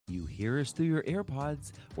hear us through your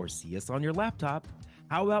AirPods or see us on your laptop,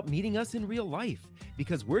 how about meeting us in real life?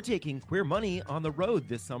 Because we're taking Queer Money on the road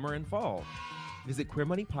this summer and fall. Visit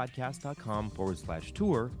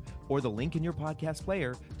queermoneypodcast.com/tour or the link in your podcast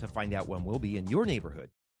player to find out when we'll be in your neighborhood.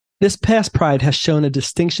 This past Pride has shown a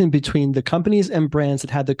distinction between the companies and brands that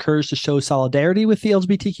had the courage to show solidarity with the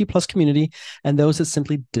LGBTQ plus community and those that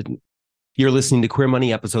simply didn't. You're listening to Queer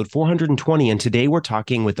Money episode 420, and today we're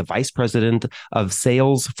talking with the Vice President of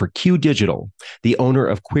Sales for Q Digital, the owner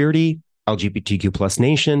of Queerty, LGBTQ plus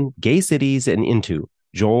Nation, Gay Cities, and Into,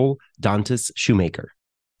 Joel Dantas Shoemaker.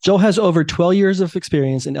 Joel has over 12 years of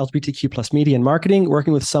experience in LGBTQ plus media and marketing,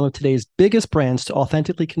 working with some of today's biggest brands to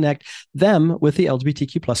authentically connect them with the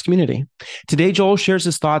LGBTQ plus community. Today, Joel shares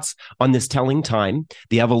his thoughts on this telling time,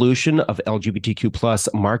 the evolution of LGBTQ plus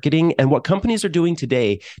marketing, and what companies are doing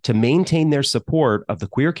today to maintain their support of the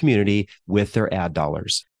queer community with their ad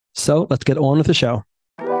dollars. So let's get on with the show.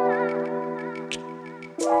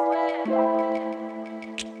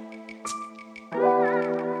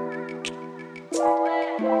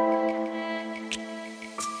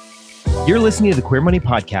 You're listening to the Queer Money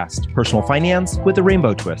Podcast, personal finance with a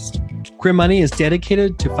rainbow twist. Queer Money is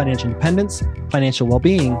dedicated to financial independence, financial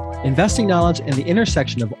well-being, investing knowledge, and the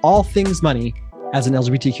intersection of all things money as an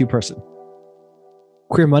LGBTQ person.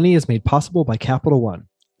 Queer Money is made possible by Capital One.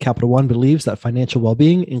 Capital One believes that financial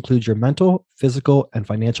well-being includes your mental, physical, and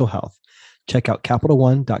financial health. Check out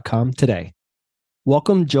CapitalOne.com today.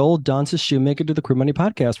 Welcome, Joel Dantas Shoemaker, to the Queer Money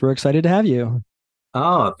Podcast. We're excited to have you.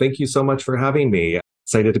 Oh, thank you so much for having me.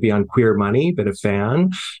 Excited to be on Queer Money, been a fan,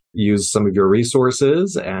 used some of your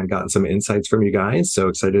resources and gotten some insights from you guys. So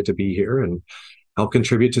excited to be here and help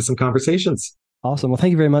contribute to some conversations. Awesome. Well,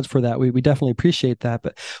 thank you very much for that. We definitely appreciate that.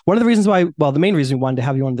 But one of the reasons why, the main reason we wanted to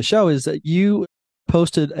have you on the show is that you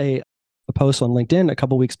posted a post on LinkedIn a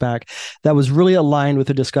couple of weeks back that was really aligned with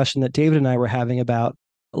the discussion that David and I were having about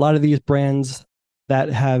a lot of these brands that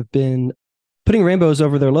have been putting rainbows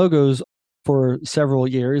over their logos for several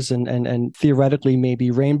years and theoretically maybe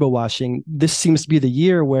rainbow washing. This seems to be the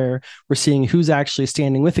year where we're seeing who's actually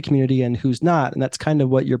standing with the community and who's not. And that's kind of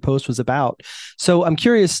what your post was about. So I'm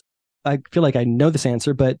curious, I feel like I know this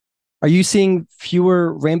answer, but are you seeing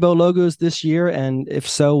fewer rainbow logos this year? And if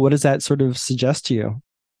so, what does that sort of suggest to you?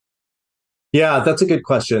 Yeah, that's a good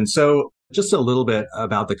question. So just a little bit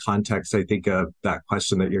about the context, I think, of that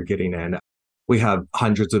question that you're getting in. We have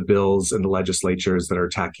hundreds of bills in the legislatures that are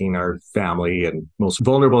attacking our family and most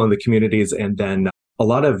vulnerable in the communities. And then a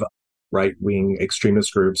lot of right-wing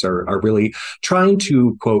extremist groups are really trying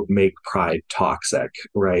to, quote, make Pride toxic,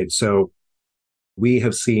 right? So we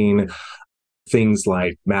have seen things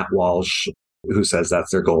like Matt Walsh, who says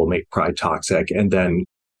that's their goal, make Pride toxic. And then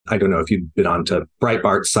I don't know if you've been onto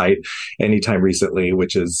Breitbart's site anytime recently,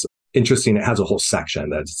 which is interesting. It has a whole section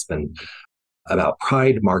that's been about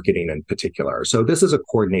Pride marketing in particular. So this is a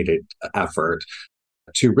coordinated effort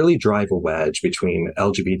to really drive a wedge between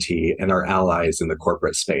LGBT and our allies in the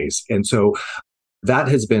corporate space. And so that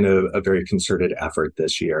has been a very concerted effort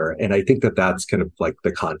this year. And I think that that's kind of like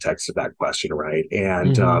the context of that question, right?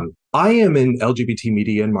 And I am in LGBT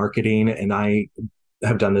media and marketing, and I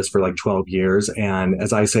have done this for like 12 years. And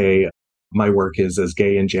as I say, my work is as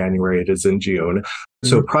gay in January, it is in June.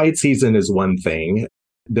 So Pride season is one thing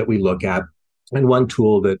that we look at. And one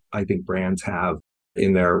tool that I think brands have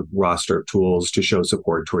in their roster of tools to show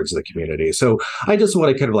support towards the community. So I just want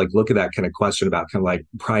to kind of like look at that kind of question about kind of like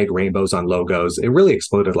Pride rainbows on logos. It really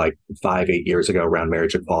exploded like 5-8 years ago around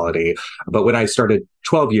marriage equality. But when I started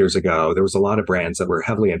 12 years ago, there was a lot of brands that were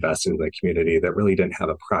heavily invested in the community that really didn't have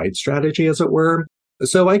a Pride strategy, as it were.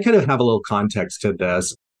 So I kind of have a little context to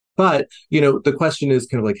this. But, the question is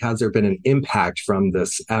kind of like, has there been an impact from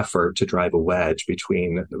this effort to drive a wedge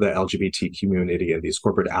between the LGBT community and these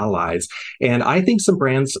corporate allies? And I think some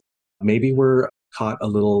brands maybe were caught a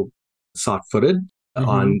little soft-footed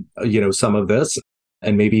on, some of this.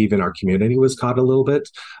 And maybe even our community was caught a little bit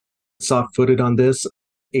soft-footed on this.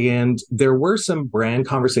 And there were some brand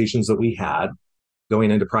conversations that we had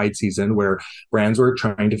going into Pride season where brands were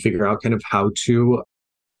trying to figure out kind of how to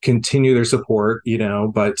continue their support,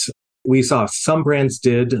 but we saw some brands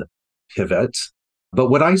did pivot. But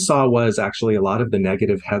what I saw was actually a lot of the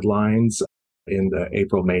negative headlines in the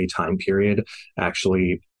April-May time period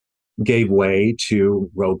actually gave way to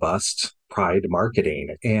robust Pride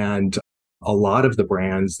marketing. And a lot of the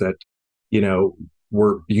brands that,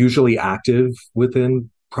 were usually active within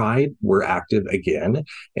Pride were active again.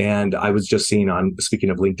 And I was just seeing speaking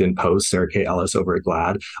of LinkedIn posts, Sarah K. Ellis over at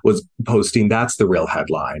GLAAD was posting, that's the real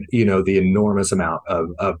headline, the enormous amount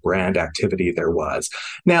of brand activity there was.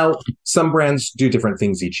 Now, some brands do different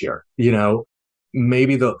things each year,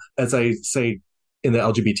 maybe as I say in the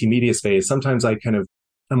LGBT media space, sometimes I kind of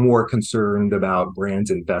am more concerned about brands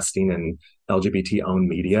investing in LGBT owned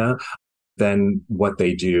media than what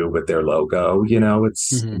they do with their logo.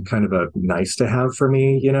 It's Mhm. kind of a nice to have for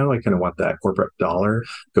me. I kind of want that corporate dollar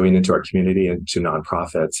going into our community and to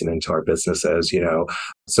nonprofits and into our businesses.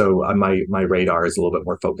 So my radar is a little bit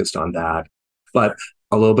more focused on that, but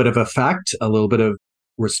a little bit of effect, a little bit of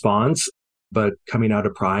response, but coming out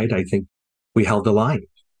of Pride, I think we held the line,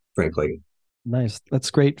 frankly. Nice.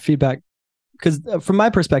 That's great feedback. Because from my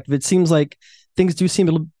perspective, it seems like things do seem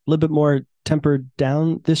a little bit more tempered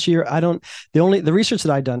down this year. The research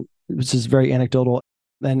that I've done, which is very anecdotal,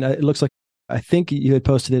 and it looks like I think you had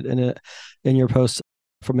posted it in your post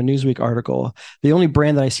from a Newsweek article. The only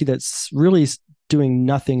brand that I see that's really doing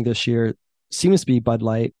nothing this year seems to be Bud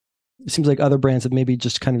Light. It seems like other brands have maybe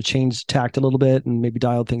just kind of changed tact a little bit and maybe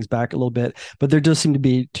dialed things back a little bit. But there does seem to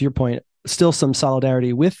be, to your point, still some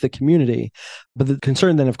solidarity with the community. But the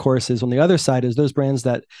concern then, of course, is on the other side is those brands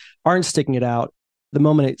that aren't sticking it out. The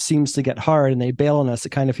moment it seems to get hard and they bail on us,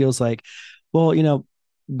 it kind of feels like, well,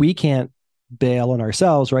 we can't bail on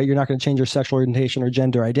ourselves, right? You're not going to change your sexual orientation or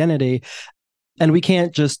gender identity. And we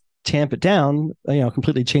can't just tamp it down,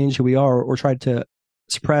 completely change who we are or try to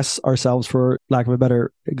suppress ourselves, for lack of a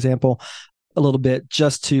better example, a little bit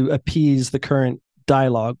just to appease the current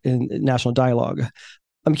dialogue in national dialogue.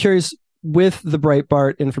 I'm curious, with the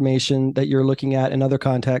Breitbart information that you're looking at in other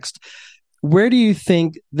contexts, where do you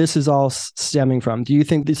think this is all stemming from? Do you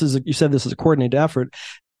think you said this is a coordinated effort.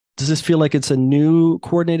 Does this feel like it's a new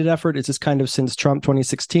coordinated effort? Is this kind of since Trump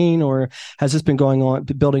 2016, or has this been going on,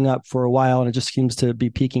 building up for a while and it just seems to be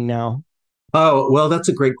peaking now? Oh, well, that's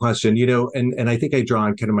a great question, and I think I draw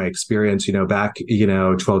on kind of my experience, back,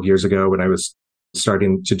 12 years ago when I was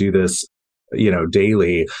starting to do this,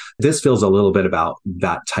 daily. This feels a little bit about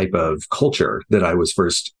that type of culture that I was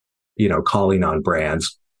first, calling on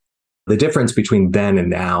brands. The difference between then and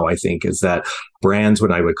now, I think, is that brands,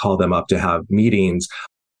 when I would call them up to have meetings,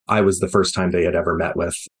 I was the first time they had ever met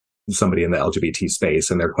with somebody in the LGBT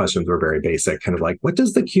space. And their questions were very basic, kind of like, what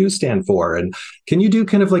does the Q stand for? And can you do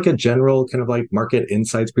kind of like a general kind of like market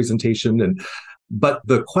insights presentation? But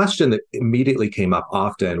the question that immediately came up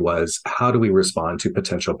often was, how do we respond to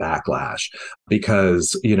potential backlash?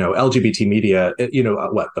 Because, LGBT media,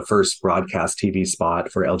 the first broadcast TV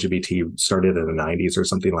spot for LGBT started in the 90s or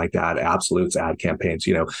something like that. Absolute's ad campaigns,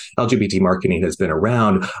 LGBT marketing has been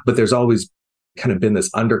around, but there's always kind of been this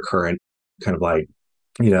undercurrent, kind of like,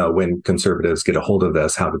 when conservatives get a hold of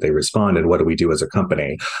this, how do they respond and what do we do as a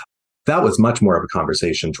company? That was much more of a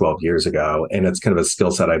conversation 12 years ago. And it's kind of a skill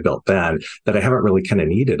set I built then that I haven't really kind of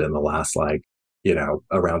needed in the last,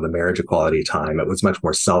 around the marriage equality time. It was much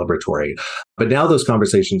more celebratory. But now those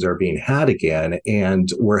conversations are being had again, and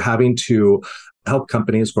we're having to help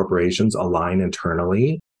companies, corporations align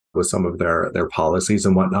internally with some of their policies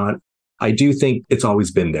and whatnot. I do think it's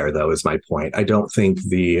always been there, though, is my point. I don't think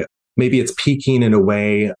maybe it's peaking in a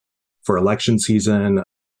way for election season.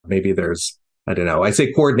 Maybe there's, I don't know. I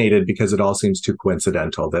say coordinated because it all seems too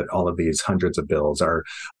coincidental that all of these hundreds of bills are,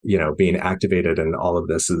 being activated and all of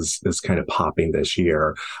this is kind of popping this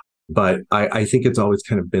year. But I think it's always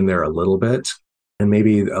kind of been there a little bit, and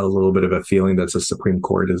maybe a little bit of a feeling that the Supreme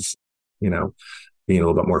Court is, being a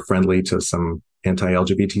little bit more friendly to some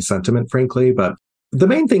anti-LGBT sentiment, frankly. But the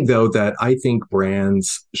main thing, though, that I think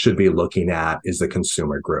brands should be looking at is the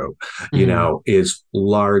consumer group, is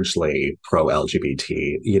largely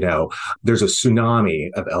pro-LGBT. There's a tsunami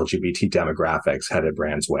of LGBT demographics headed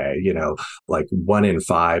brands' way, like 1 in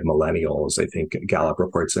 5 millennials, I think Gallup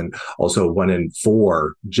reports, and also 1 in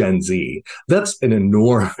 4 Gen Z. That's an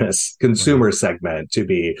enormous consumer segment to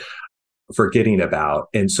be forgetting about.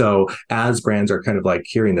 And so as brands are kind of like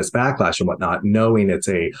hearing this backlash and whatnot, knowing it's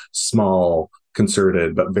a small,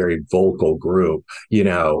 concerted but very vocal group,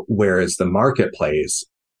 whereas the marketplace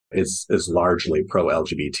is largely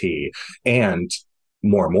pro-LGBT and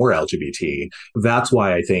more LGBT. That's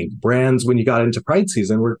why I think brands, when you got into Pride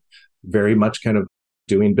season, were very much kind of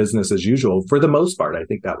doing business as usual for the most part. I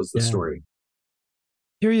think that was the story.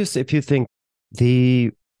 Curious if you think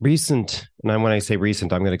the recent, and when I say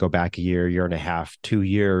recent, I'm going to go back a year and a half, 2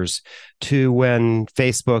 years, to when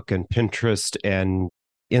Facebook and Pinterest and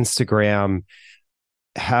Instagram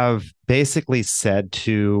have basically said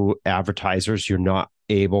to advertisers, you're not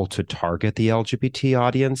able to target the LGBT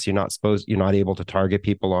audience. You're not able to target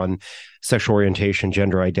people on sexual orientation,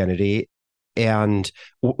 gender identity. And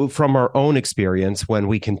from our own experience, when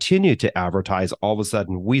we continued to advertise, all of a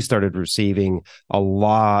sudden we started receiving a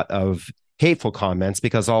lot of hateful comments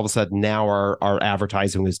because all of a sudden now our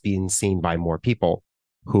advertising was being seen by more people.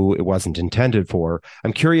 who it wasn't intended for.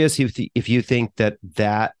 I'm curious if you think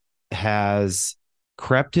that has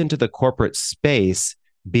crept into the corporate space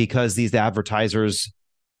because these advertisers,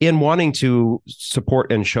 in wanting to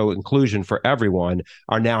support and show inclusion for everyone,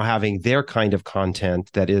 are now having their kind of content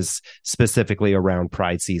that is specifically around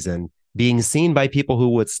Pride season being seen by people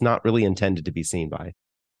who it's not really intended to be seen by.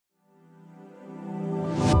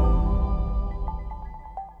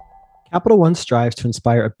 Capital One strives to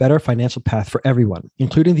inspire a better financial path for everyone,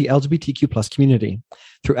 including the LGBTQ plus community,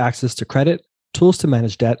 through access to credit, tools to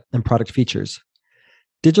manage debt, and product features.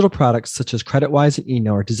 Digital products such as CreditWise and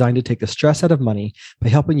eKnow are designed to take the stress out of money by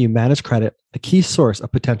helping you manage credit, a key source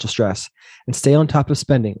of potential stress, and stay on top of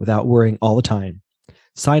spending without worrying all the time.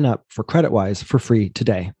 Sign up for CreditWise for free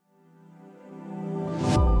today.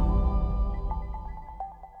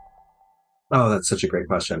 Oh, that's such a great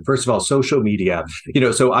question. First of all, social media,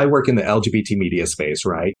 so I work in the LGBT media space,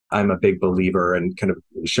 right? I'm a big believer and kind of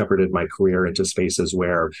shepherded my career into spaces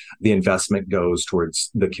where the investment goes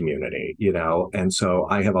towards the community, and so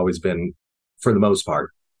I have always been, for the most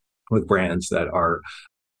part, with brands that are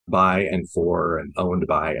by and for and owned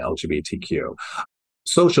by LGBTQ.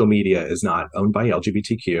 Social media is not owned by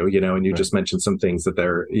LGBTQ, and you just mentioned some things that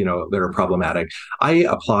that are problematic. I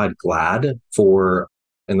applaud GLAAD for,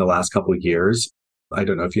 in the last couple of years, I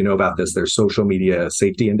don't know if you know about this, their social media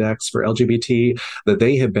safety index for LGBT, that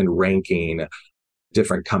they have been ranking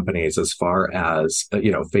different companies as far as,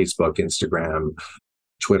 Facebook, Instagram,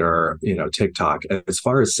 Twitter, TikTok, as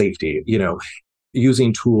far as safety,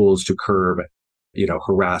 using tools to curb,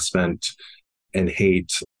 harassment and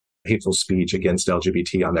hateful speech against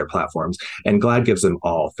LGBT on their platforms. And GLAAD gives them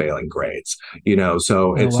all failing grades,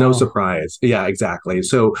 so it's no surprise. Yeah, exactly.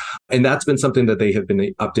 So, and that's been something that they have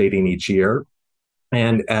been updating each year.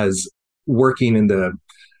 And as working in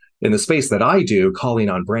the space that I do, calling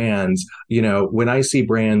on brands, when I see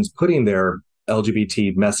brands putting their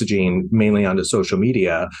LGBT messaging mainly onto social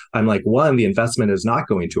media, I'm like, one, the investment is not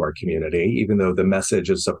going to our community, even though the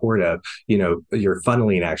message is supportive. You're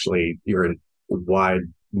funneling actually your wide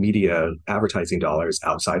media advertising dollars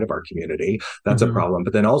outside of our community. That's a problem.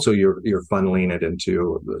 But then also you're funneling it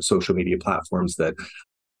into social media platforms that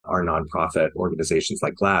our nonprofit organizations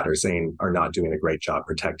like GLAAD are not doing a great job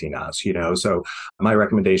protecting us, So my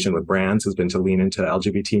recommendation with brands has been to lean into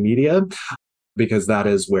LGBT media, because that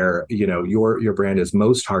is where, your brand is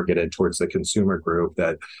most targeted towards the consumer group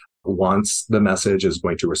that wants the message, is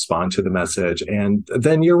going to respond to the message. And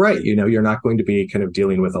then you're right, you're not going to be kind of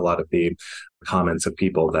dealing with a lot of the comments of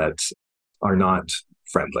people that are not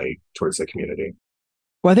friendly towards the community.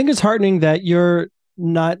 Well, I think it's heartening that you're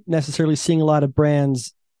not necessarily seeing a lot of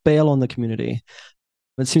brands bail on the community.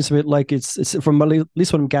 It seems to me like it's from at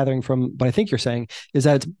least what I'm gathering from what I think you're saying is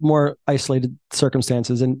that it's more isolated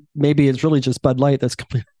circumstances, and maybe it's really just Bud Light that's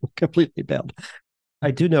completely bailed. I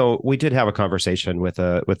do know we did have a conversation with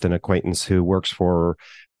an acquaintance who works for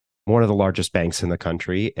one of the largest banks in the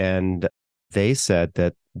country, and they said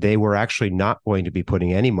that they were actually not going to be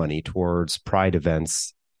putting any money towards Pride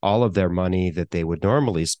events. All of their money that they would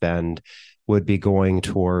normally spend would be going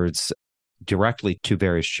towards directly to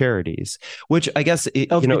various charities, which I guess,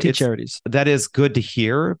 LGBT charities. That is good to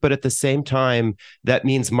hear. But at the same time, that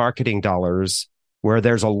means marketing dollars, where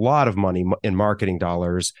there's a lot of money in marketing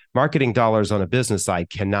dollars on a business side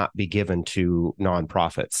cannot be given to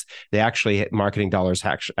nonprofits. Marketing dollars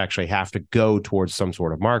actually have to go towards some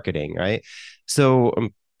sort of marketing, right? So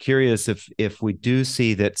I'm curious if we do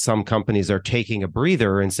see that some companies are taking a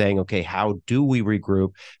breather and saying, okay, how do we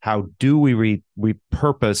regroup? How do we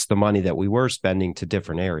repurpose the money that we were spending to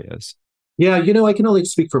different areas? Yeah, I can only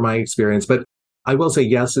speak for my experience, but I will say,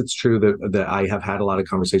 yes, it's true that I have had a lot of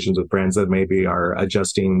conversations with brands that maybe are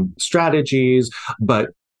adjusting strategies, but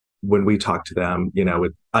when we talk to them,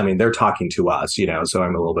 they're talking to us, so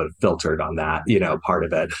I'm a little bit filtered on that, part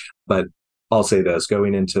of it. But I'll say this,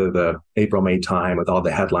 going into the April, May time with all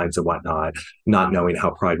the headlines and whatnot, not knowing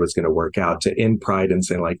how Pride was going to work out, to end Pride and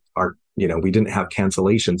saying we didn't have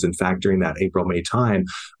cancellations. In fact, during that April, May time,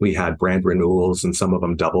 we had brand renewals and some of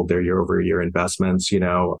them doubled their year over year investments.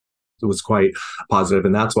 It was quite positive.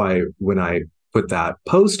 And that's why when I put that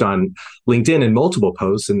post on LinkedIn and multiple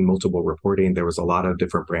posts and multiple reporting, there was a lot of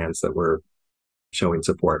different brands that were showing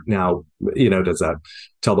support. Now, does that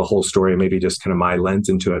tell the whole story? Maybe just kind of my lens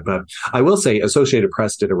into it. But I will say Associated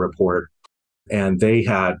Press did a report, and they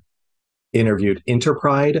had interviewed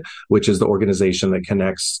Interpride, which is the organization that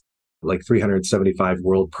connects like 375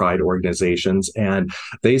 World Pride organizations. And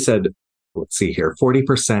they said, let's see here,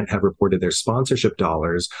 40% have reported their sponsorship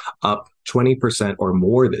dollars up 20% or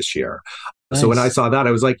more this year. Nice. So when I saw that,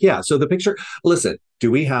 I was like, yeah. So the picture, listen, do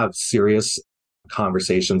we have serious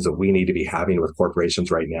conversations that we need to be having with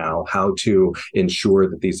corporations right now, how to ensure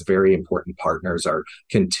that these very important partners are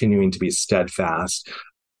continuing to be steadfast.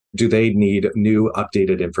 Do they need new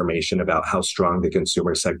updated information about how strong the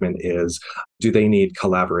consumer segment is? Do they need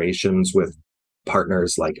collaborations with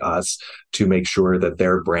partners like us to make sure that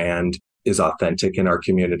their brand is authentic in our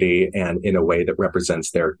community and in a way that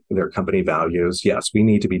represents their company values? Yes, we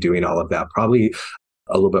need to be doing all of that, probably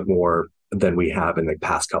a little bit more than we have in the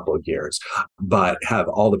past couple of years, but have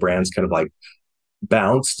all the brands kind of like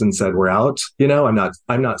bounced and said, we're out.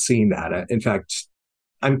 I'm not seeing that. In fact,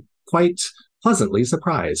 I'm quite pleasantly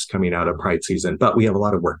surprised coming out of Pride season, but we have a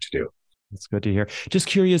lot of work to do. That's good to hear. Just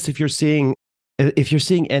curious if you're seeing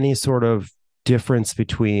any sort of difference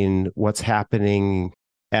between what's happening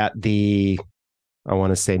at the, I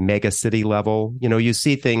want to say, mega city level. You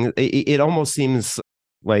see things, it almost seems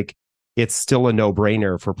like it's still a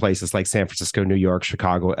no-brainer for places like San Francisco, New York,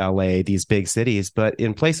 Chicago, LA, these big cities. But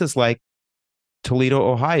in places like Toledo,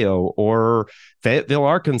 Ohio, or Fayetteville,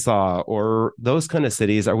 Arkansas, or those kind of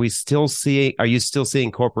cities, are you still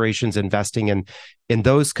seeing corporations investing in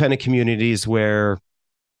those kind of communities where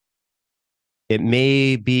it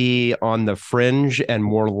may be on the fringe and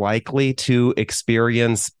more likely to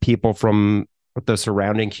experience people from the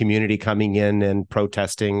surrounding community coming in and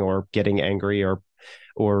protesting or getting angry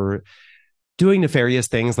or doing nefarious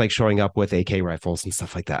things like showing up with AK rifles and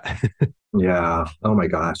stuff like that? Yeah. Oh my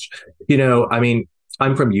gosh.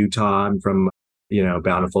 I'm from Utah. I'm from,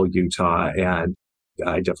 Bountiful, Utah. And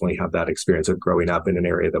I definitely have that experience of growing up in an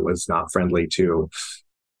area that was not friendly to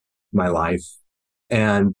my life.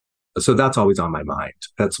 And so that's always on my mind.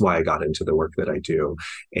 That's why I got into the work that I do.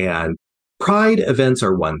 And Pride events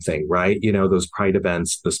are one thing, right? Those Pride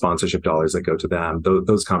events, the sponsorship dollars that go to them,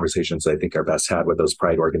 those conversations I think are best had with those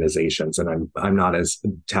Pride organizations. And I'm not as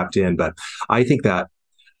tapped in, but I think that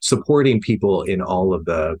supporting people in all of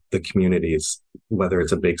the communities, whether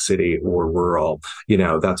it's a big city or rural,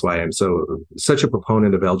 that's why I'm such a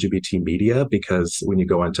proponent of LGBT media, because when you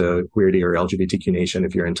go into Queerty or LGBTQ Nation,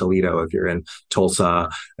 if you're in Toledo, if you're in Tulsa,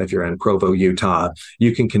 if you're in Provo, Utah,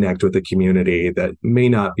 you can connect with a community that may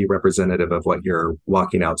not be representative of what you're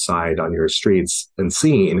walking outside on your streets and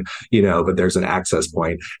seeing, but there's an access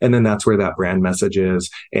point. And then that's where that brand message is.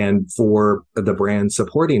 And for the brand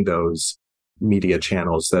supporting those media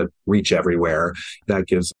channels that reach everywhere, that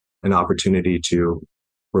gives an opportunity to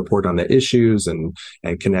report on the issues and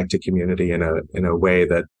connect to community in a way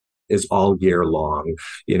that is all year long.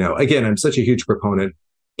 Again, I'm such a huge proponent.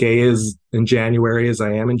 Gay is in January as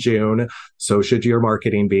I am in June. So should your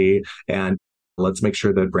marketing be. And let's make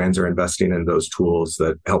sure that brands are investing in those tools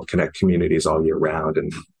that help connect communities all year round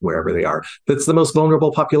and wherever they are. That's the most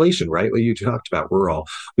vulnerable population, right? What you talked about, rural.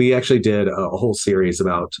 We actually did a whole series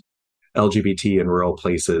about LGBT in rural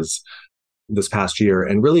places this past year.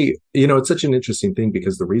 And really, it's such an interesting thing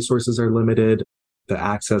because the resources are limited, the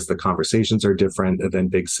access, the conversations are different than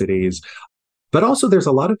big cities. But also there's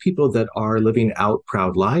a lot of people that are living out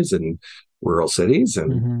proud lives in rural cities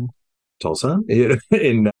and Tulsa,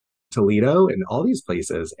 in Toledo, and all these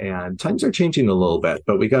places. And times are changing a little bit,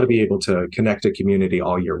 but we got to be able to connect a community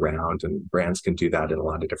all year round. And brands can do that in a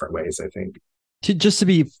lot of different ways, I think. Just to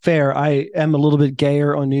be fair, I am a little bit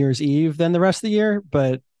gayer on New Year's Eve than the rest of the year,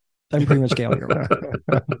 but I'm pretty much gay all year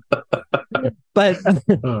round. But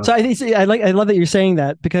so I love that you're saying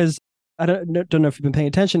that, because I don't know if you've been paying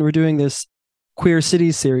attention. We're doing this Queer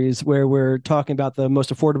Cities series where we're talking about the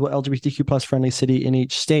most affordable LGBTQ plus friendly city in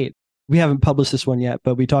each state. We haven't published this one yet,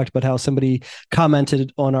 but we talked about how somebody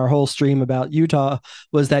commented on our whole stream about Utah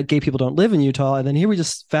was that gay people don't live in Utah. And then here we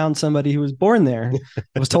just found somebody who was born there and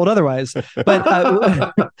was told otherwise.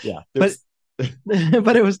 But yeah, but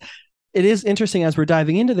it is interesting as we're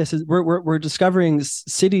diving into this, is we're discovering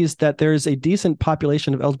cities that there's a decent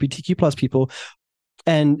population of LGBTQ plus people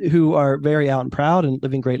and who are very out and proud and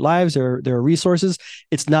living great lives. There are resources.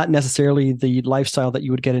 It's not necessarily the lifestyle that you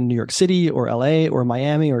would get in New York City or LA or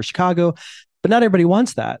Miami or Chicago, but not everybody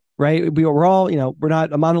wants that, right? We're all, we're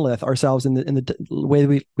not a monolith ourselves in the way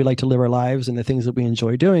that we like to live our lives and the things that we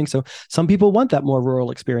enjoy doing. So some people want that more rural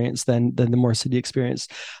experience than the more city experience.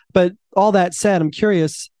 But all that said, I'm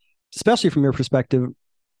curious, especially from your perspective,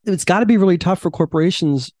 it's got to be really tough for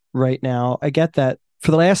corporations right now. I get that for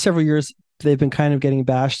the last several years, they've been kind of getting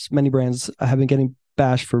bashed. Many brands have been getting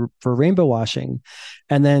bashed for rainbow washing.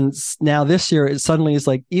 And then now this year, it suddenly is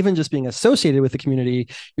like, even just being associated with the community,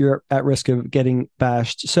 you're at risk of getting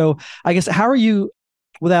bashed. So I guess, how are you,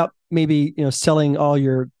 without maybe, selling all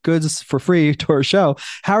your goods for free to our show,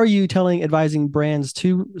 how are you advising brands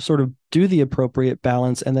to sort of do the appropriate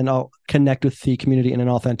balance and then I'll connect with the community in an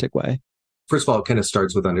authentic way? First of all, it kind of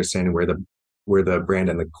starts with understanding where where the brand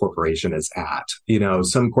and the corporation is at.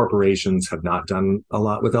 Some corporations have not done a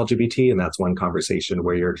lot with LGBT, and that's one conversation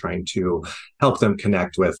where you're trying to help them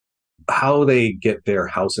connect with how they get their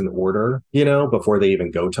house in order, before they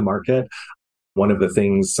even go to market. One of the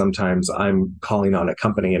things sometimes I'm calling on a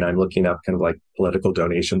company and I'm looking up kind of like political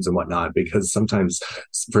donations and whatnot, because sometimes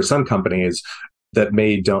for some companies that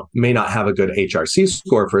may not have a good HRC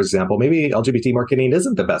score, for example, maybe LGBT marketing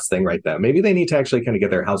isn't the best thing right then. Maybe they need to actually kind of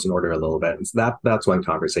get their house in order a little bit. And so that's one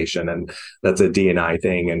conversation. And that's a D&I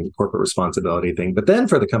thing and corporate responsibility thing. But then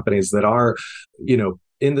for the companies that are,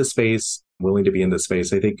 in the space, willing to be in the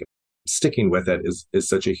space, I think sticking with it is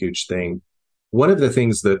such a huge thing. One of the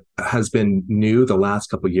things that has been new the last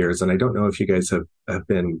couple of years, and I don't know if you guys have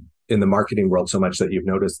been in the marketing world so much that you've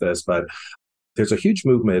noticed this, but there's a huge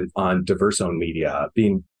movement on diverse-owned media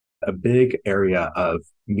being a big area of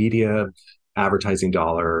media, advertising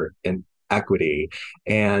dollar, and equity.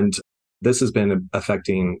 And this has been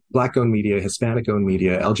affecting Black-owned media, Hispanic-owned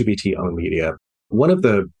media, LGBT-owned media. One of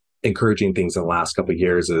the encouraging things in the last couple of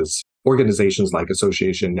years is organizations like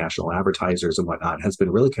Association National Advertisers and whatnot has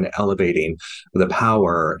been really kind of elevating the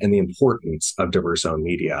power and the importance of diverse-owned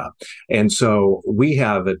media. And so we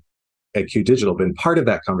have at Q Digital been part of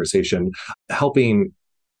that conversation, helping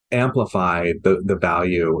amplify the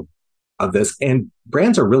value of this. And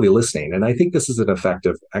brands are really listening. And I think this is an effect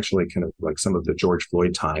of actually kind of like some of the George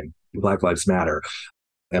Floyd time, Black Lives Matter,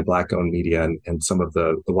 and Black-owned media, and some of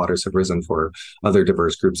the waters have risen for other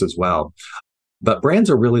diverse groups as well. But brands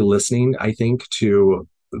are really listening, I think, to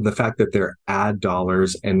the fact that their ad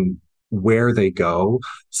dollars and where they go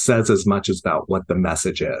says as much as about what the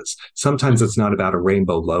message is. Sometimes it's not about a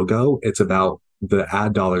rainbow logo. It's about the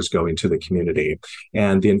ad dollars going to the community.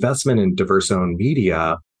 And the investment in diverse-owned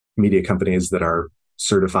media companies that are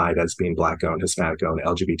certified as being Black-owned, Hispanic-owned,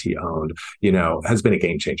 LGBT-owned, has been a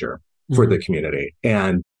game changer for the community.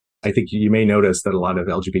 And I think you may notice that a lot of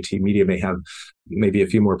LGBT media may have maybe a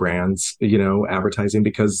few more brands, advertising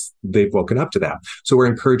because they've woken up to that. So we're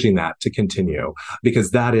encouraging that to continue,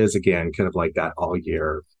 because that is, again, kind of like that all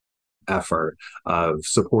year effort of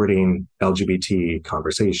supporting LGBT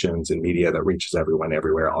conversations and media that reaches everyone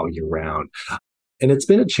everywhere all year round. And it's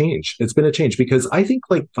been a change. It's been a change because I think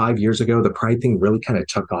like 5 years ago, the pride thing really kind of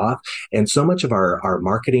took off. And so much of our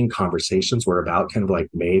marketing conversations were about kind of like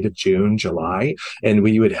May to June, July. And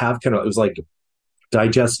we would have it was like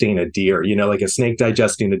digesting a deer, like a snake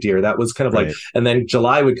digesting a deer. That was kind of like, and then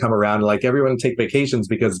July would come around, like everyone would take vacations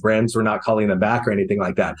because brands were not calling them back or anything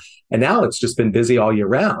like that. And now it's just been busy all year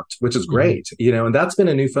round, which is great, and that's been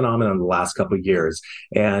a new phenomenon in the last couple of years.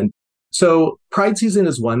 And so Pride season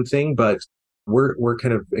is one thing, but we're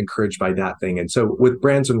kind of encouraged by that thing. And so with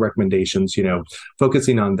brands and recommendations,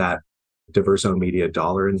 focusing on that diverse-owned media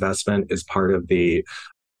dollar investment is part of the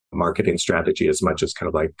marketing strategy as much as kind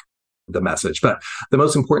of like the message. But the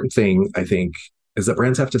most important thing, I think, is that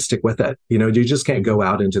brands have to stick with it. You just can't go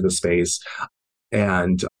out into the space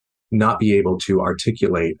and not be able to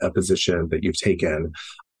articulate a position that you've taken.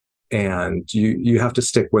 And you have to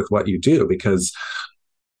stick with what you do, because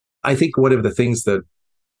I think one of the things that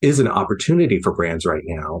is an opportunity for brands right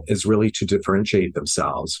now is really to differentiate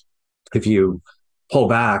themselves. If you pull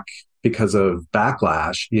back because of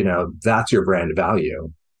backlash, that's your brand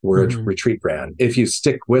value. We're a retreat brand. If you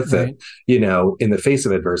stick with it, in the face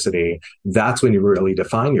of adversity, that's when you really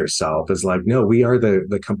define yourself as like, no, we are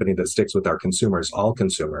the company that sticks with our consumers, all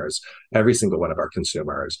consumers, every single one of our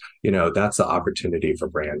consumers. That's the opportunity for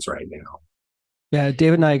brands right now. Yeah,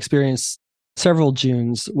 David and I experienced several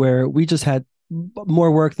Junes where we just had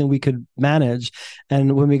more work than we could manage.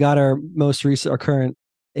 And when we got our current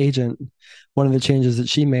agent, one of the changes that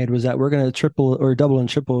she made was that we're going to triple or double and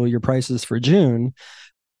triple your prices for June,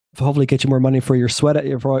 hopefully get you more money for your sweat,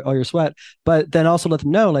 for all your sweat, but then also let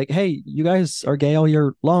them know, like, hey, you guys are gay all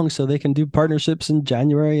year long, so they can do partnerships in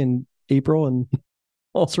January and April and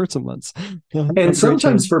all sorts of months. And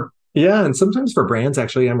sometimes for brands,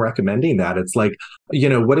 actually, I'm recommending that. It's like,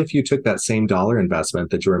 what if you took that same dollar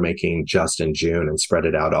investment that you were making just in June and spread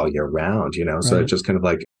it out all year round, so it just kind of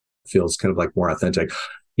like feels kind of like more authentic.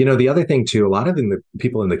 The other thing too, a lot of the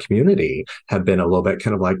people in the community have been a little bit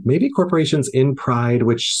kind of like maybe corporations in Pride,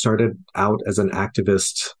 which started out as an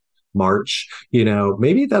activist march,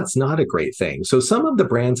 maybe that's not a great thing. So some of the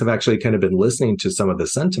brands have actually kind of been listening to some of the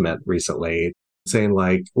sentiment recently, saying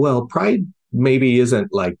like, well, Pride maybe isn't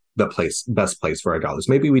like the best place for our dollars.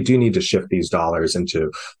 Maybe we do need to shift these dollars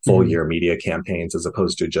into full year media campaigns as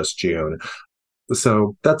opposed to just June.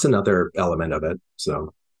 So that's another element of it.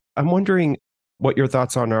 So I'm wondering what your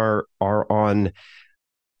thoughts are on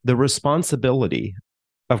the responsibility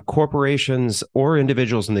of corporations or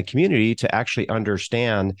individuals in the community to actually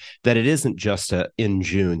understand that it isn't just a in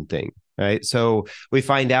June thing. Right. So we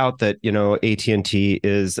find out that, AT&T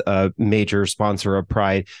is a major sponsor of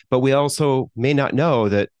Pride, but we also may not know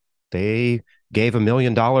that they gave $1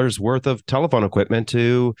 million worth of telephone equipment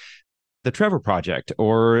to the Trevor Project,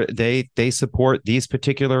 or they support these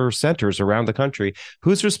particular centers around the country.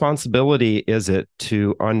 Whose responsibility is it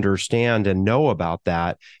to understand and know about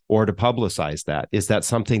that, or to publicize that? Is that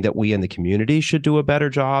something that we in the community should do a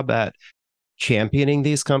better job at championing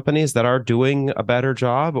these companies that are doing a better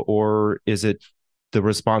job? Or is it the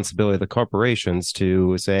responsibility of the corporations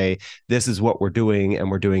to say, this is what we're doing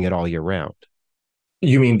and we're doing it all year round?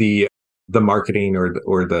 You mean the marketing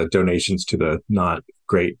or the donations to the not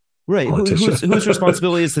great right? Whose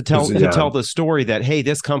responsibility is to tell the story that, hey,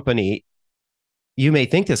 this company, you may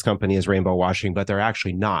think this company is rainbow washing, but they're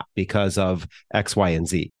actually not because of X, Y, and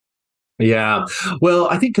Z. Yeah. Well,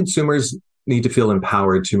 I think consumers need to feel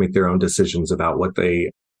empowered to make their own decisions about what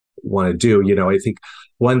they want to do. I think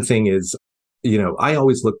one thing is, I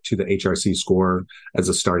always look to the HRC score as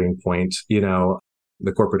a starting point,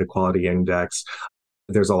 the Corporate Equality Index.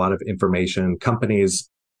 There's a lot of information. Companies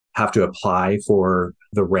have to apply for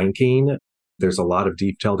the ranking. There's a lot of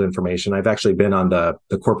detailed information. I've actually been on the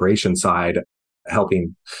corporation side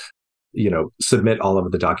helping, submit all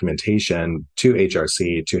of the documentation to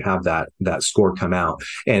HRC to have that score come out.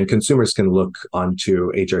 And consumers can look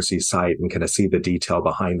onto HRC's site and kind of see the detail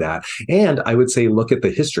behind that. And I would say look at the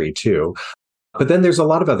history too. But then there's a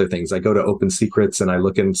lot of other things. I go to Open Secrets and I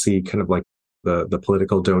look and see kind of like the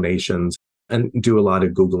political donations and do a lot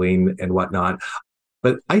of Googling and whatnot.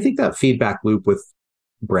 But I think that feedback loop with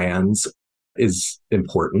brands is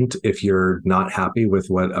important. If you're not happy with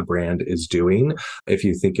what a brand is doing, if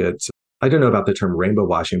you think I don't know about the term rainbow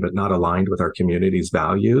washing, but not aligned with our community's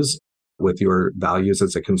values, with your values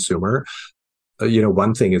as a consumer,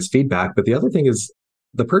 one thing is feedback, but the other thing is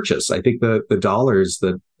the purchase. I think the dollars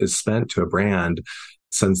that is spent to a brand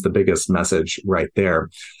sends the biggest message right there.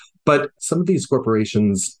 But some of these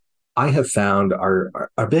corporations I have found are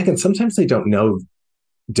big, and sometimes they don't know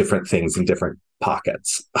different things in different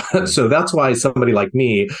pockets. So that's why somebody like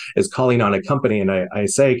me is calling on a company. And I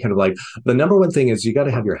say kind of like, the number one thing is you got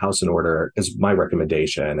to have your house in order is my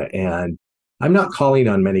recommendation. And I'm not calling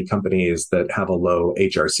on many companies that have a low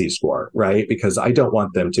HRC score, right? Because I don't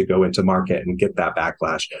want them to go into market and get that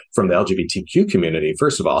backlash from the LGBTQ community.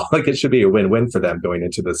 First of all, like it should be a win-win for them going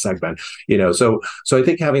into the segment, So I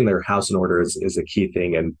think having their house in order is a key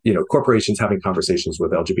thing. And, corporations having conversations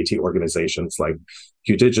with LGBT organizations like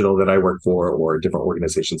Q Digital that I work for, or different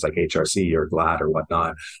organizations like HRC or GLAAD or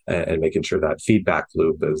whatnot, and making sure that feedback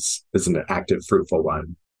loop is an active, fruitful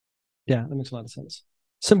one. Yeah, that makes a lot of sense.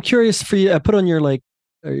 So I'm curious for you. I put on your what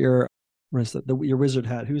is that? Your wizard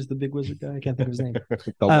hat. Who's the big wizard guy? I can't think of his name.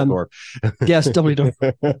 Dumbledore. Yes, Dumbledore.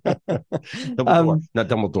 Dumbledore, not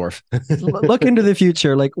Dumbledore. Look into the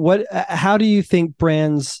future. Like, how do you think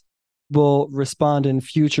brands will respond in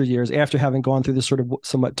future years after having gone through this sort of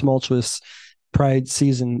somewhat tumultuous Pride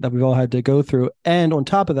season that we've all had to go through? And on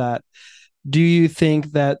top of that, do you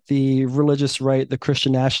think that the religious right, the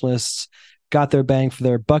Christian nationalists, got their bang for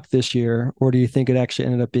their buck this year, or do you think it actually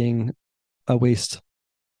ended up being a waste?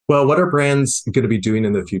 Well, what are brands going to be doing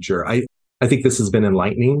in the future? I think this has been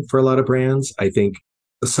enlightening for a lot of brands. I think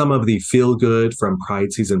some of the feel good from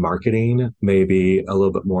Pride season marketing may be a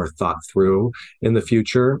little bit more thought through in the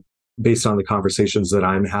future based on the conversations that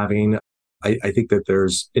I'm having. I think that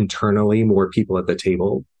there's internally more people at the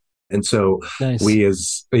table. And so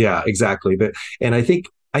nice. Yeah, exactly. And I think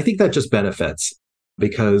that just benefits,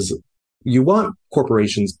 because you want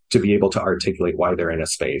corporations to be able to articulate why they're in a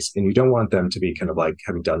space, and you don't want them to be kind of like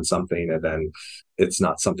having done something and then it's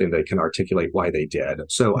not something they can articulate why they did.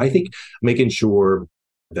 So I think making sure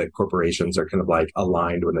that corporations are kind of like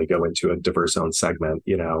aligned when they go into a diverse owned segment,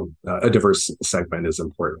 a diverse segment is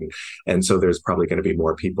important. And so there's probably going to be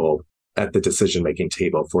more people at the decision-making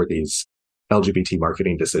table for these LGBT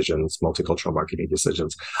marketing decisions, multicultural marketing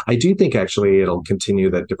decisions. I do think actually it'll continue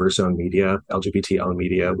that diverse-owned media, LGBT-owned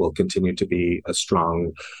media will continue to be a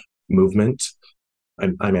strong movement.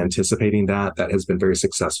 I'm anticipating that. That has been very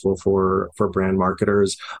successful for brand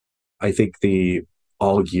marketers. I think the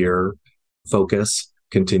all-year focus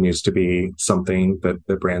continues to be something that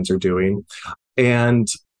the brands are doing. And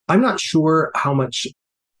I'm not sure how much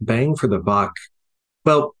bang for the buck.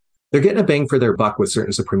 Well, they're getting a bang for their buck with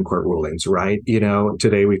certain Supreme Court rulings, right?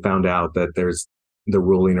 Today we found out that there's the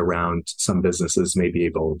ruling around some businesses may be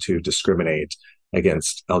able to discriminate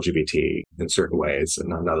against LGBT in certain ways.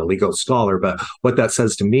 And I'm not a legal scholar, but what that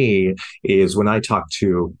says to me is when I talk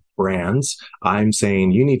to brands, I'm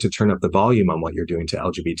saying you need to turn up the volume on what you're doing to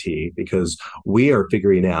LGBT because we are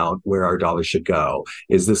figuring out where our dollars should go.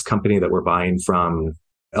 Is this company that we're buying from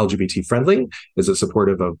LGBT friendly? Is it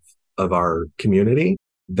supportive of our community?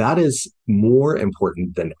 That is more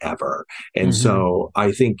important than ever. And so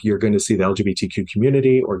I think you're going to see the LGBTQ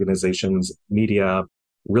community, organizations, media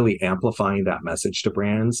really amplifying that message to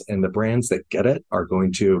brands. And the brands that get it are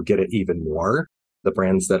going to get it even more. The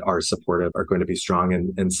brands that are supportive are going to be strong.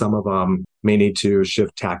 And some of them may need to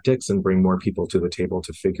shift tactics and bring more people to the table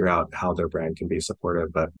to figure out how their brand can be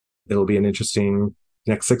supportive. But it'll be an interesting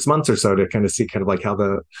next 6 months or so to kind of see kind of like how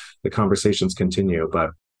the conversations continue.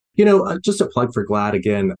 But, just a plug for GLAAD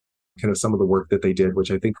again, kind of some of the work that they did,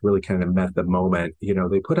 which I think really kind of met the moment.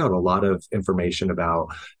 They put out a lot of information about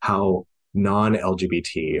how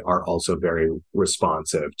non-LGBT are also very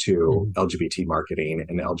responsive to LGBT marketing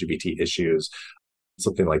and LGBT issues.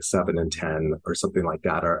 Something like 7 in 10 or something like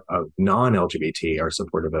that are of non-LGBT are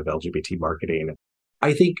supportive of LGBT marketing.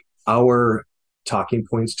 I think our talking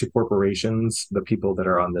points to corporations, the people that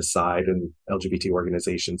are on this side and LGBT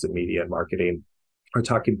organizations and media and marketing, our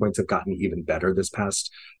talking points have gotten even better this past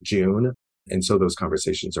June. And so those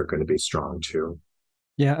conversations are going to be strong too.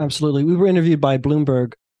 Yeah, absolutely. We were interviewed by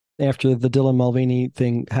Bloomberg after the Dylan Mulvaney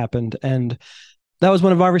thing happened. And that was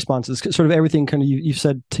one of our responses. Sort of everything kind of you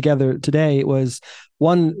said together today was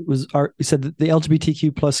you said that the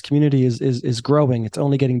LGBTQ plus community is growing. It's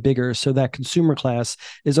only getting bigger. So that consumer class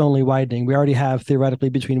is only widening. We already have theoretically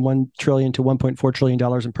between $1 trillion to $1.4 trillion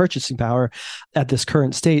in purchasing power at this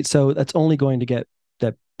current state. So that's only going to get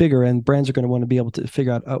that bigger, and brands are going to want to be able to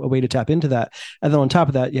figure out a way to tap into that. And then on top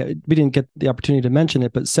of that, we didn't get the opportunity to mention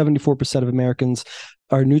it, but 74% of Americans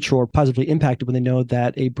are neutral or positively impacted when they know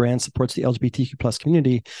that a brand supports the LGBTQ plus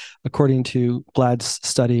community, according to GLAAD's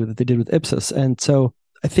study that they did with Ipsos. And so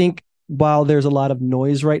I think while there's a lot of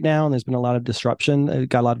noise right now and there's been a lot of disruption, it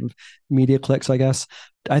got a lot of media clicks, I guess,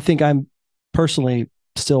 I think I'm personally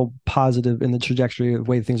still positive in the trajectory of the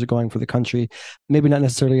way things are going for the country. Maybe not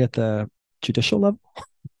necessarily at the judicial level,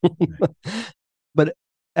 but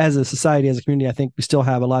as a society, as a community, I think we still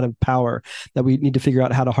have a lot of power that we need to figure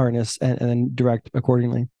out how to harness and then direct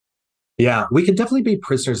accordingly. Yeah, we can definitely be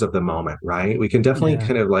prisoners of the moment, right? We can definitely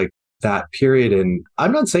kind of like that period. And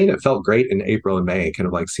I'm not saying it felt great in April and May, kind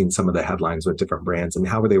of like seeing some of the headlines with different brands and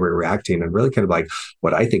how they were reacting, and really kind of like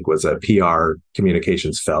what I think was a PR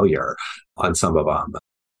communications failure on some of them,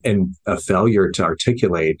 and a failure to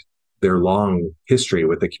articulate their long history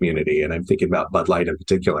with the community. And I'm thinking about Bud Light in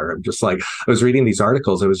particular. I'm just like, I was reading these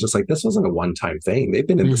articles. I was just like, this wasn't a one-time thing. They've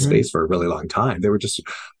been in the space for a really long time. They were just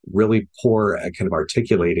really poor at kind of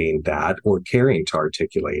articulating that or caring to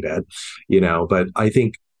articulate it, but I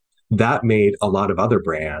think that made a lot of other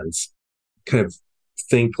brands kind of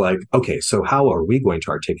think like, okay, so how are we going to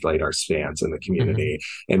articulate our stance in the community?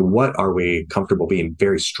 And what are we comfortable being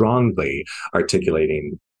very strongly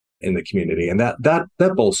articulating in the community? And that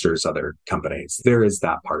bolsters other companies. There is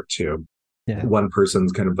that part too. Yeah. One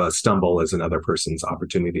person's kind of a stumble is another person's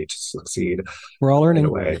opportunity to succeed. We're all learning. In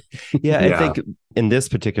a way. Yeah, I think in this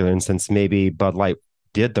particular instance, maybe Bud Light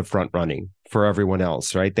did the front running for everyone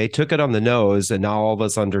else, right? They took it on the nose, and now all of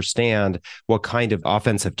us understand what kind of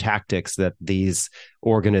offensive tactics that these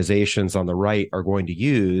organizations on the right are going to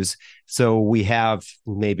use. So we have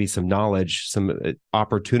maybe some knowledge, some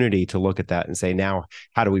opportunity to look at that and say, now,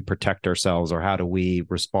 how do we protect ourselves, or how do we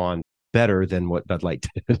respond better than what Bud Light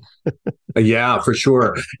did? Yeah, for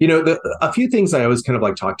sure. A few things I always kind of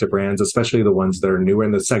like talk to brands, especially the ones that are newer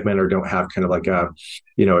in the segment or don't have kind of like a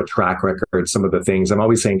track record. Some of the things I'm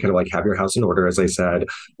always saying, kind of like, have your house in order, as I said,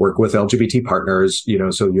 work with LGBT partners,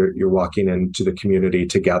 so you're walking into the community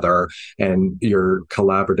together and you're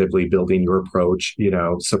collaboratively building your approach,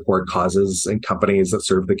 support causes and companies that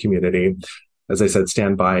serve the community. As I said,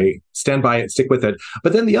 stand by it, stick with it.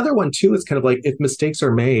 But then the other one too is kind of like, if mistakes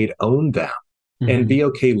are made, own them and be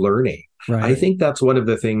okay learning. Right. I think that's one of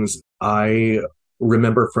the things I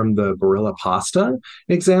remember from the Barilla pasta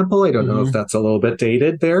example. I don't know if that's a little bit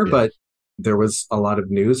dated there, but there was a lot of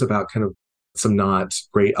news about kind of some not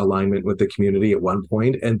great alignment with the community at one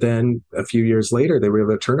point. And then a few years later, they were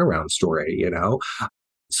able to turnaround story,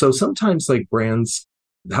 So sometimes like brands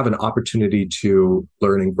have an opportunity to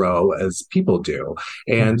learn and grow as people do.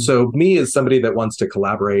 And so me, as somebody that wants to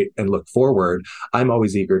collaborate and look forward, I'm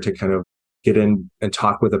always eager to kind of get in and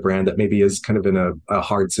talk with a brand that maybe is kind of in a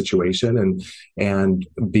hard situation and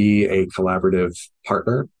be a collaborative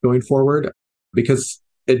partner going forward, because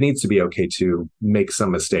it needs to be okay to make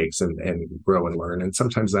some mistakes and grow and learn. And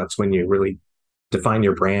sometimes that's when you really define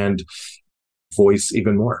your brand voice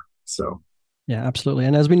even more. So. Yeah, absolutely.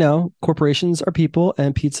 And as we know, corporations are people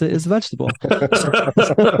and pizza is a vegetable.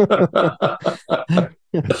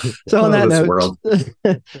 So on that note,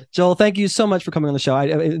 Joel, thank you so much for coming on the show.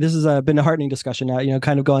 This has been a heartening discussion.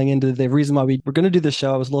 Kind of going into the reason why we were going to do this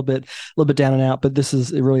show. I was a little bit down and out, but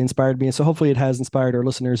it really inspired me. And so hopefully it has inspired our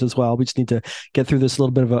listeners as well. We just need to get through this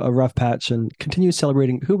little bit of a rough patch and continue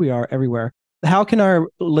celebrating who we are everywhere. How can our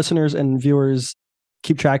listeners and viewers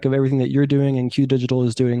keep track of everything that you're doing and Q Digital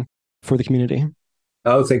is doing for the community?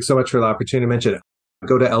 Oh, thanks so much for the opportunity to mention it.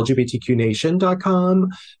 Go to lgbtqnation.com,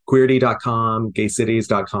 queerty.com,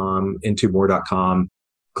 gaycities.com, intomore.com.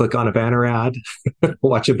 Click on a banner ad,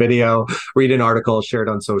 watch a video, read an article, share it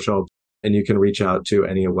on social, and you can reach out to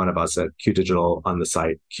any one of us at Q Digital on the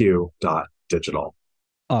site q.digital.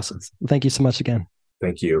 Awesome. Thank you so much again.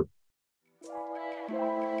 Thank you.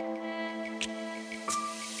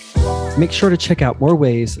 Make sure to check out more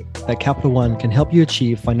ways that Capital One can help you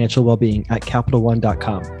achieve financial well-being at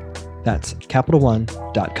CapitalOne.com. That's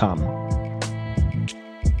CapitalOne.com.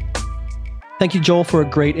 Thank you, Joel, for a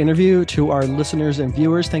great interview. To our listeners and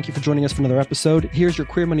viewers, thank you for joining us for another episode. Here's your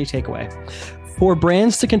Queer Money takeaway. For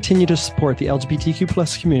brands to continue to support the LGBTQ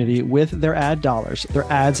plus community with their ad dollars,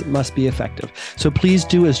 their ads must be effective. So please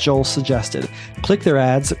do as Joel suggested. Click their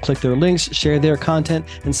ads, click their links, share their content,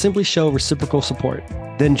 and simply show reciprocal support.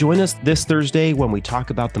 Then join us this Thursday when we talk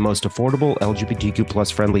about the most affordable LGBTQ plus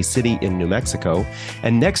friendly city in New Mexico.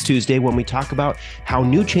 And next Tuesday when we talk about how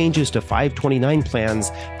new changes to 529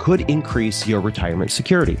 plans could increase your retirement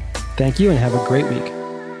security. Thank you and have a great week.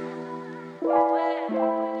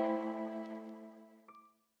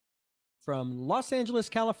 From Los Angeles,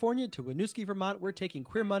 California to Winooski, Vermont, we're taking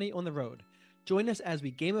Queer Money on the road. Join us as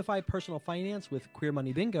we gamify personal finance with Queer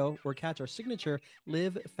Money Bingo, or catch our signature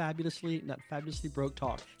Live Fabulously, Not Fabulously Broke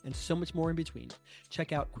talk, and so much more in between.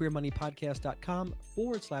 Check out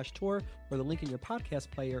queermoneypodcast.com/tour or the link in your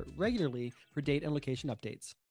podcast player regularly for date and location updates.